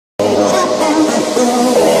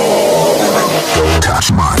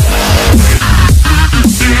Touch mine.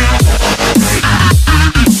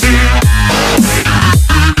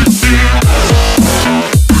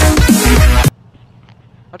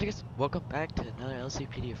 Alright guys, welcome back to another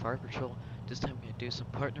Lcpdfr patrol. This time we're gonna do some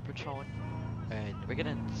partner patrolling, and we're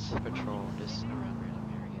gonna patrol just around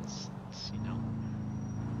random areas.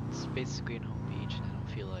 It's basically in home beach, and I don't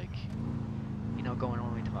feel like, going all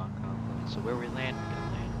the way to Hong Kong. So where we land, we're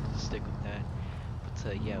gonna land. Just stick with that.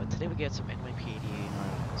 But yeah, today we got some NYPD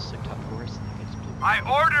on stick top horse, and I just blew. I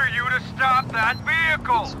order you to stop that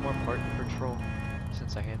vehicle. Some more partner patrol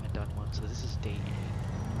since I haven't done one. So this is day 8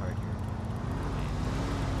 partner.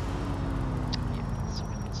 So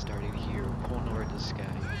we're gonna get started here. We're pulling over this guy.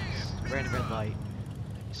 Red light.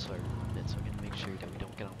 So we're gonna make sure that we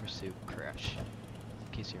don't get on pursuit and crash.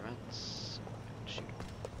 In case he runs, shoot.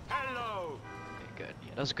 Hello. Okay, good.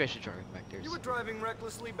 Yeah, that was a question driving back there. You were driving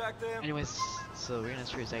recklessly back there. Anyways, so we're gonna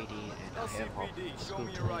enter his ID, and I have all Lcpd, show school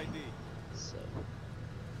me your today. ID. So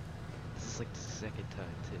this is like the second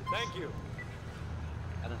time too. Thank you.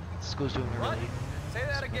 I don't know. School's doing What? early. Say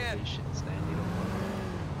that again. Renovations, and they don't want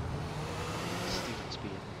students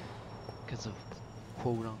being there because of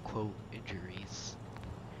quote-unquote injuries.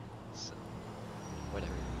 So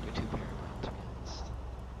whatever. You're too paramount, to be honest.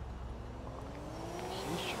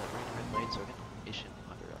 Huge short red lights, so we're gonna issue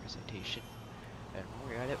another citation. And when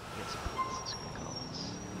we're at it, we get some police that's gonna call us.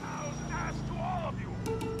 How's ass to all of you?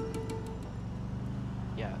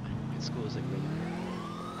 Yeah, school is like really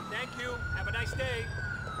early. Thank you. Have a nice day.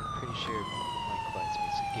 I'm pretty sure my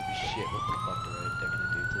classmates would give a shit what the fuck they're gonna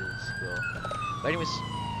do to this school. But anyways,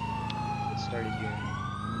 let's start it here.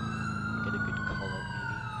 Get a good call out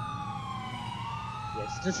maybe.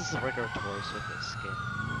 Yes, this is a regular Taurus with a skin.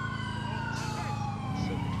 So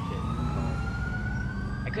it could fit in the car.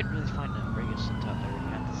 I couldn't really find a regular top that already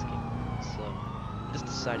had the skin, so I just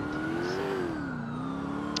decided to use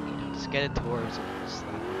just get a Taurus and just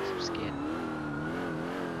slap on some skin.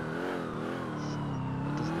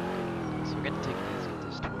 It doesn't look good either, so we're gonna take it easy with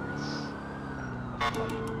this Taurus.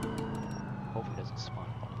 Hopefully it doesn't spawn a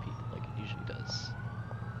lot of people like it usually does.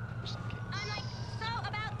 Just in case. I'm like so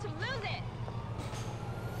about to lose it.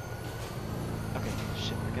 Okay,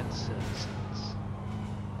 shit, we're getting citizens.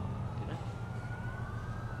 Did I?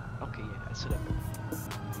 Okay, yeah, I said it.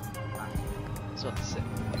 That's what to say.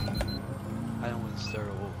 I don't want to start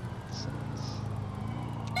over with the sentence.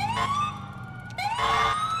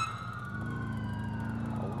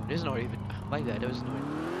 Oh, there's no even. My bad, there was no.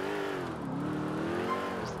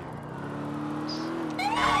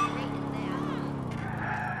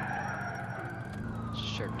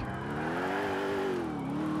 Sharp turn.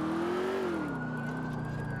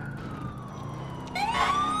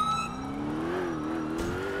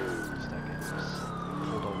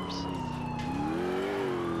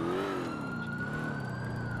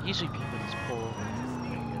 Usually people just pull over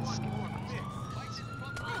and get skipped.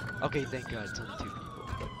 Okay, thank God it's only 2 people.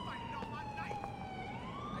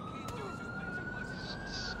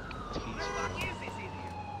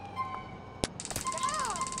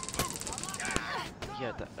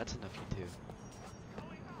 Yeah, that's enough for 2.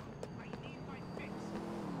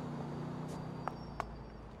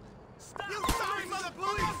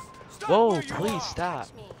 Whoa, please stop.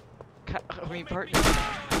 I mean, partner.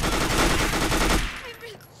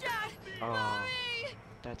 Oh,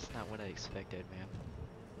 that's not what I expected, man.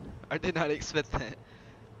 I did not expect that.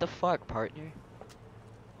 The fuck, partner?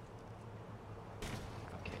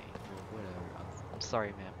 Okay, well, whatever. I'm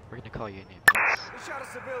sorry, man. We're gonna call you an ambulance. We shot a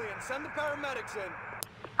civilian. Send the paramedics in.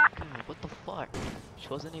 God, what the fuck? She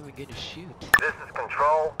wasn't even gonna shoot. This is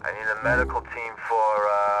Control. I need a medical team for,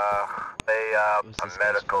 a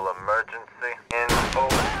medical emergency in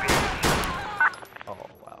Oak Beach. Oh,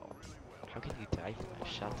 wow. How can you die from that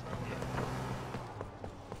shot to the head?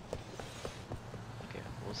 Okay,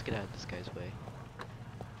 well, let's get out of this guy's way.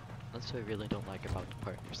 That's what I really don't like about the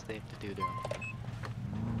partners. They have to do their own thing.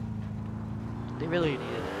 They really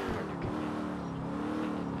needed a partner command.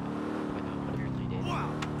 They didn't, but apparently they did. Wow,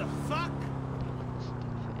 the fuck?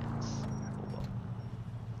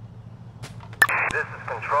 This is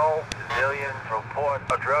Control. Civilians report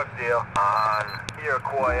a drug deal on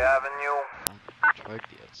Iroquois Avenue. Drug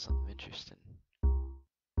deal, something interesting.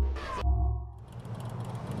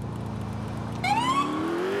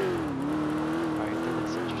 Alright, that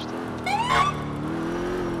looks interesting.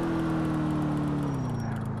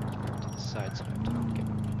 To the side so I have time to get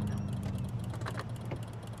moving.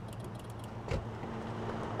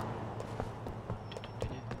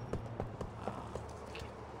 Okay.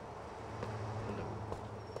 Hello.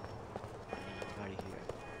 Anybody here?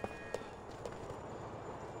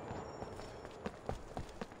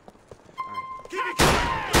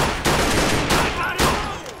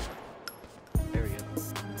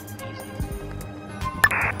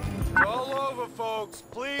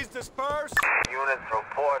 disperse. Units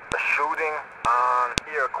report a shooting on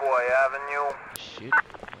Iroquois Avenue. Shoot.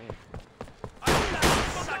 Wait.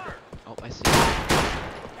 Sucker. Oh, I see.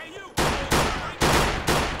 Hey, you.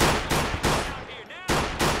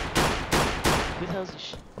 Who the hell's he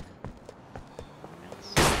sh-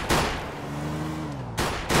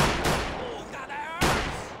 Oh, that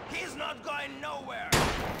hurts. He's not going nowhere.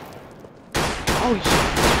 Oh shit.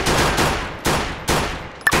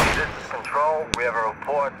 This is Control. We have a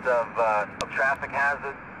report of a traffic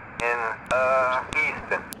hazard in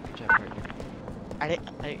Easton. Good job, partner. I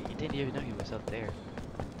didn't even know he was up there.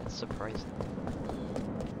 That's surprising.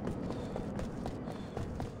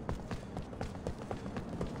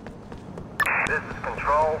 This is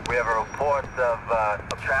Control. We have a report of a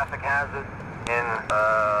traffic hazard in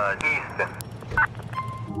Easton.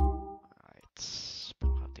 Alright,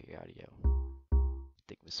 pull out the audio. I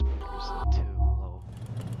think the speaker's too low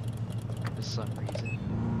for some reason.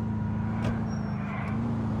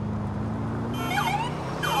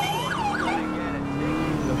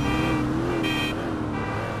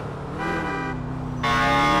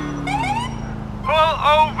 Pull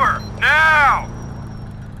over now.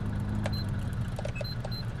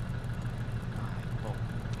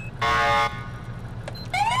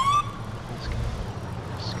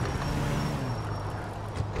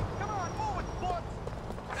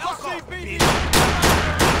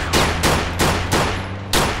 Lcpdfr.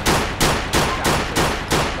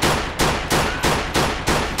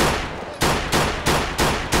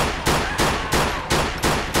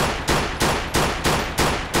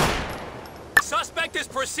 Suspect is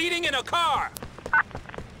proceeding in a car. Alright,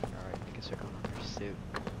 I guess we're going on pursuit.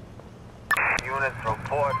 Units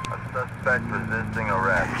report a suspect resisting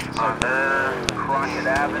arrest on Crockett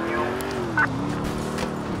Avenue.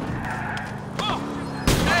 Oh.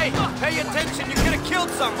 Hey, pay attention. You could have killed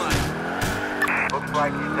someone. Looks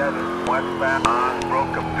like he's headed westbound on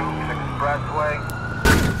Broken Dukes Expressway.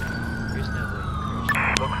 There's no way you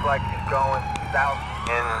crashed. Looks like he's going south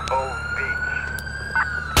in Old Beach.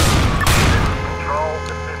 Control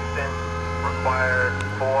assistance required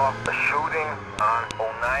for a shooting on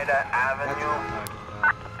Oneida That's what Avenue. I'm talking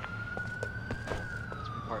about. That's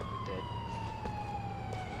the part we're dead.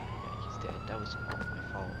 Yeah, he's dead. That was all my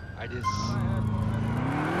fault. I just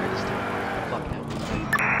don't fuck that.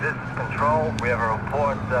 This is Control. We have a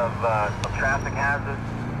report of a traffic hazard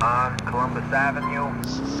on Columbus Avenue.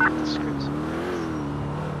 This is the scripts.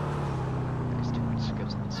 There's too much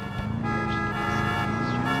scripts in this one.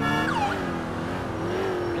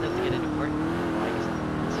 We're gonna have to get into court. Well, I guess not.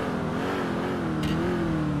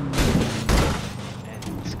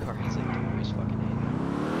 And this car has like the worst fucking name.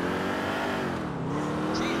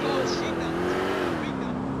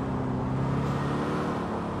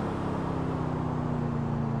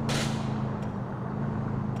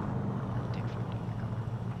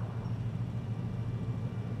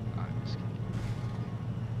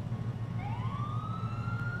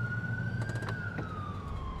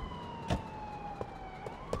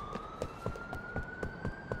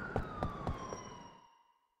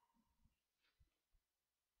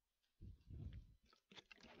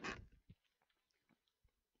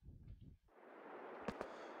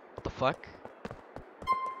 What the fuck?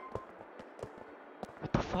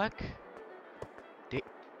 What the fuck?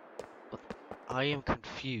 I am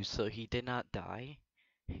confused, so he did not die?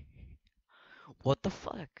 What the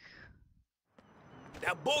fuck?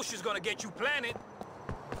 That bullshit's gonna get you planted.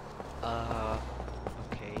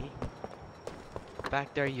 Okay.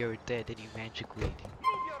 Back there you're dead and you magically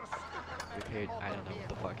repaired. I don't know what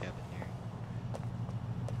the fuck happened here.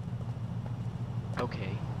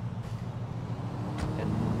 Okay.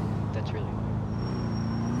 That's really weird.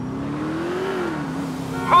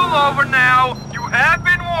 Pull over now. You have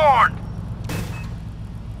been warned.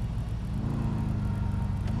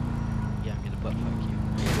 Yeah, I'm gonna butt fuck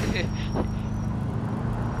you.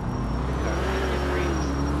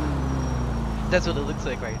 That's what it looks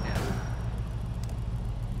like right now.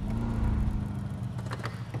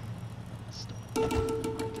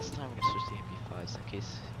 This time I'm gonna switch to MP5s in case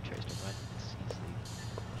he tries to run. It's easily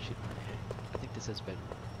shoot my head. I think this is better.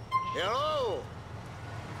 Hello.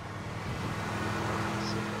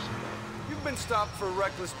 You've been stopped for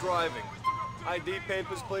reckless driving. ID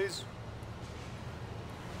papers, please.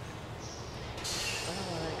 I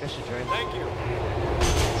think I should drive. Thank you.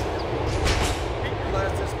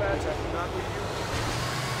 Last dispatch, I cannot leave you.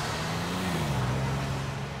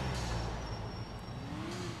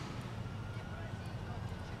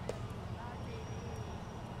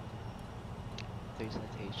 There's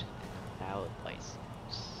citation and a valid license.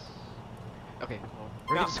 Okay, well,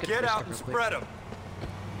 we're Now just gonna get first out start and real quick. spread them.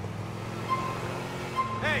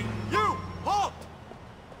 Hey, you! Halt!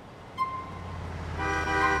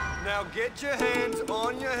 Now get your hands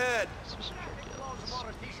on your head. Special drug dealers.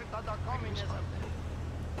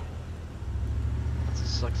 That's what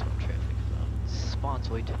sucks about traffic though. It spawns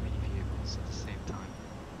way too many vehicles at the same time.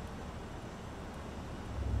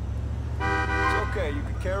 It's okay, you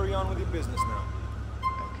can carry on with your business now.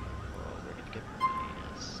 Okay, well, we're gonna get my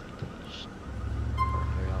citation for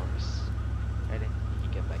 $4. And then he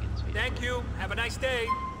can get back in his vehicle. Thank you. Have a nice day.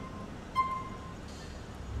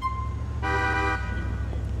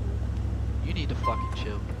 You need to fucking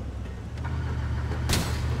chill.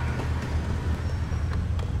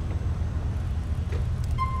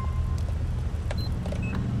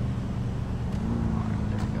 Alright,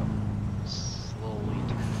 there we go. Slowly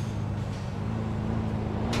turn.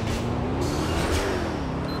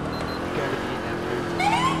 You gotta be in that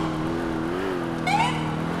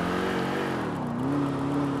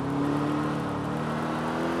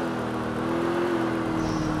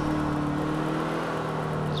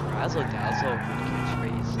Is Razzle Dazzle a good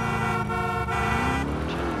catchphrase?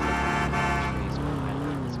 Catchphrase, but I don't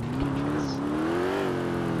think it's a good catchphrase.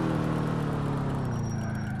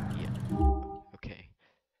 Yeah. Okay.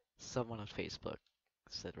 Someone on Facebook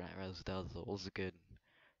said Razzle Dazzle was a good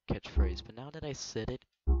catchphrase, but now that I said it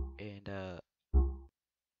and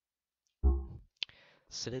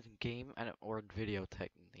said it in game or in video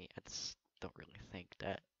technically, I just don't really think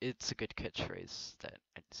that it's a good catchphrase. That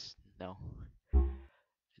I just no.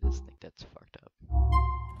 I just think that's fucked up.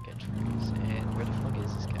 Catchphrase. And where the fuck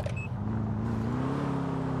is this guy?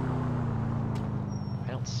 I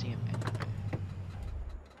don't see him anywhere.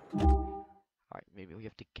 Alright, maybe we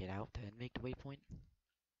have to get out and make the waypoint.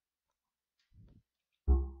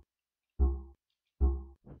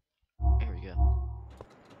 There we go.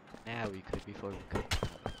 Now we could before we could.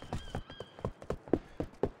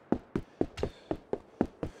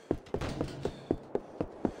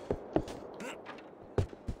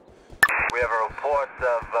 We have a report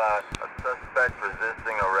of a suspect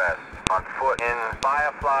resisting arrest on foot in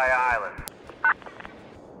Firefly Island.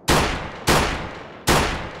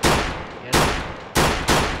 Get him.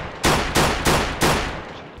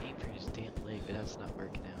 I'm trying to aim for his damn leg, but that's not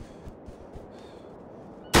working out.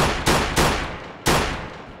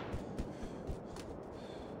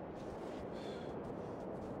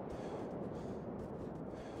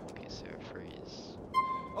 Okay, Sarah, freeze.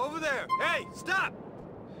 Over there! Hey, stop!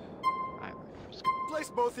 Alright, we're gonna first go. Place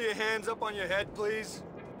both of your hands up on your head, please.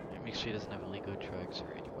 And make sure he doesn't have illegal drugs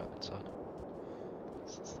or any weapons on him.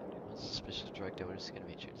 Since there was a suspicious drug dealer, we're just gonna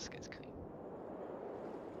make sure this guy's clean.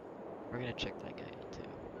 We're gonna check that guy out too.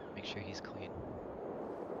 Make sure he's clean.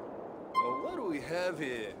 Well, what do we have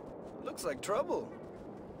here? Looks like trouble.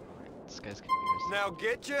 Alright, this guy's gonna be arrested. Now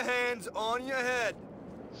get your hands on your head.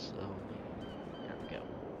 Slowly. There we go.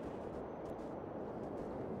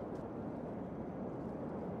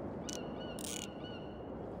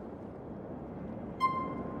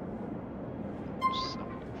 So,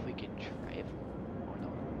 if we can drive or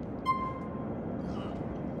not. Oh,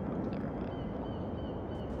 never mind.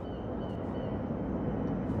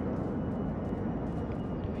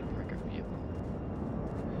 Where do we park our vehicle?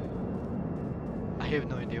 I have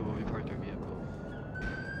no idea where we parked our vehicle.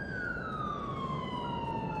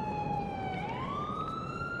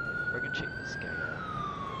 We're gonna check this guy out.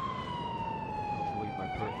 Hopefully my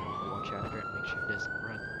partner will watch after and make sure he doesn't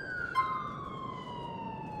run.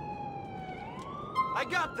 I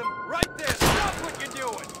got them right there. Stop what you're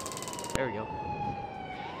doing. There we go.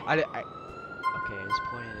 Okay, I was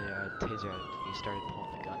pointing a taser at him and he started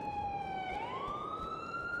pulling the gun.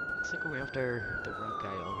 Looks like we're after the wrong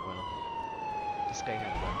guy. Oh well. This guy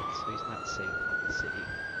had weapons, so he's not safe from the city.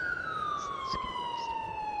 So let's get arrested.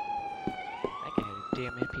 That guy had a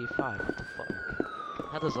damn MP5. What the fuck?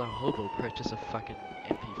 How does a hobo purchase a fucking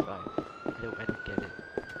MP5? I don't get it.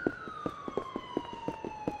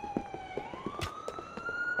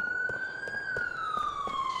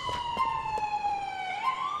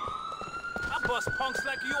 I'll bust punks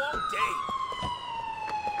like you all day.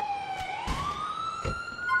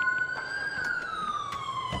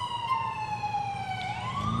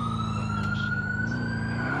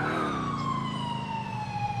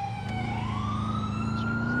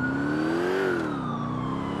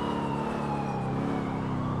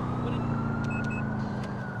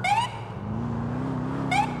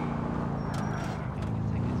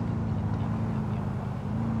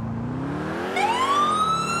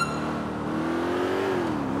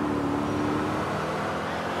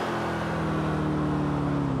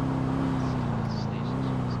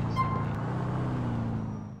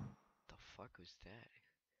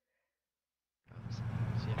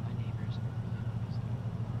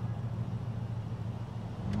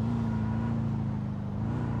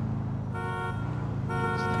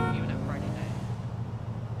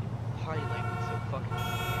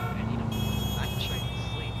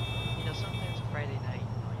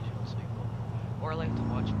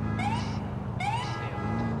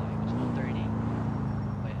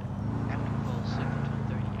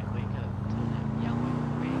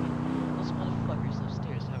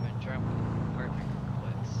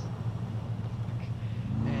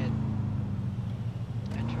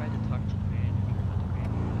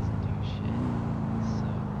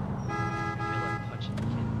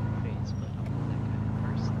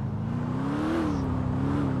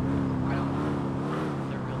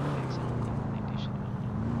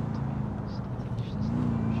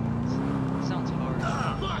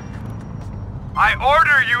 I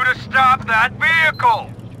order you to stop that vehicle!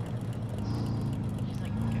 He's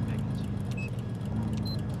like, get back into it.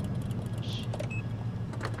 Shit.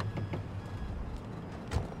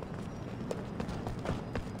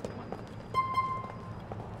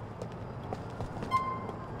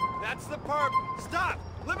 That's the perp. Stop!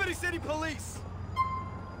 Liberty City Police!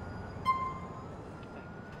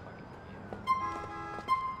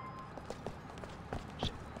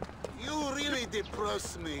 You really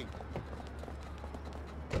depress me.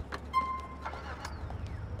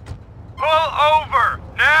 Pull over,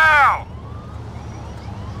 now!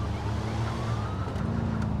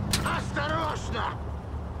 Осторожно!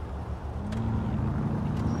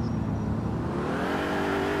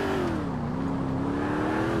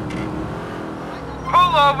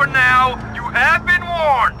 Pull over now! You have been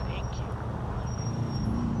warned! Thank you.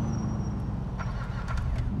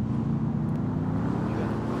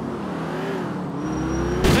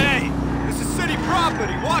 Hey! This is city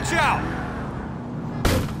property! Watch out!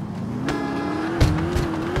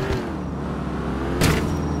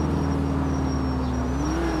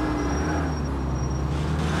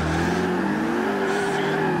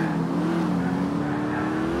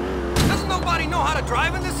 Doesn't nobody know how to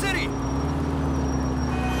drive in the city?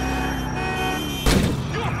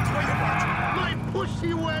 My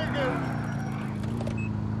pussy wagon!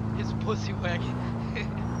 His pussy wagon.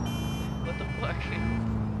 What the fuck?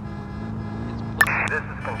 His pussy. This is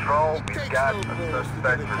Control. We've got a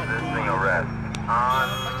suspect resisting arrest on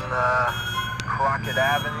Crockett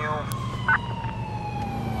Avenue.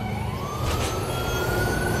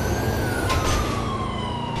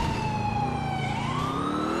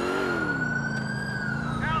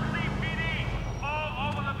 Lcpd, all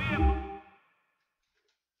over the vehicle.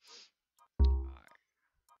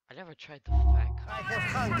 I never tried the fat I have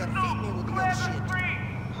hunger. Feed me with your shit.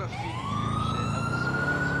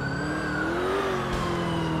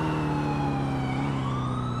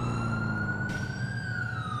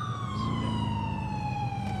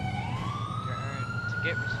 To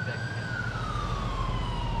get respect.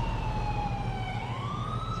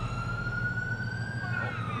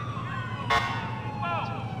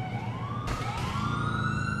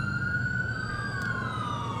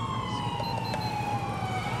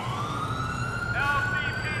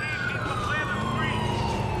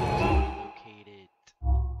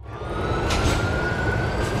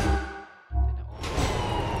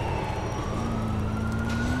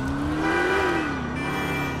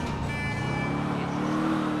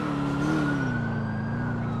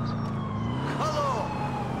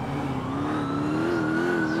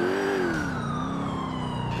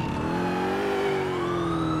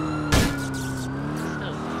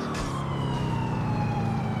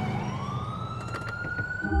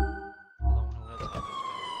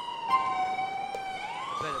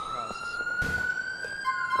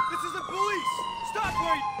 This is the police! Stop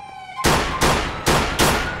where you...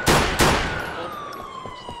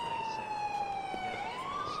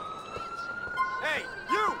 Hey,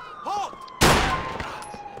 you! Halt!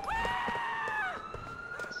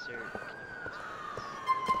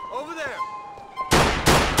 Over there!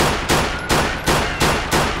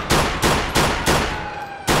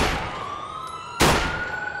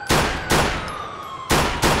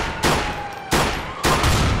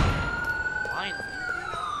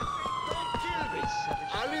 Don't kill me.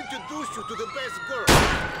 I'll introduce you to the best girl.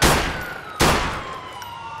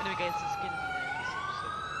 Anyway guys, this is gonna be the end of this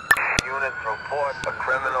episode. Units report a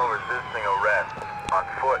criminal resisting arrest on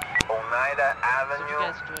foot, Oneida So if you Avenue.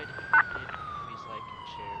 guys enjoyed, if you did, please like and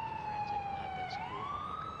share with your friends. If not, that's cool. I'm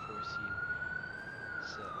not gonna force you.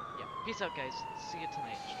 So yeah, peace out guys. See you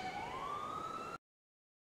tonight.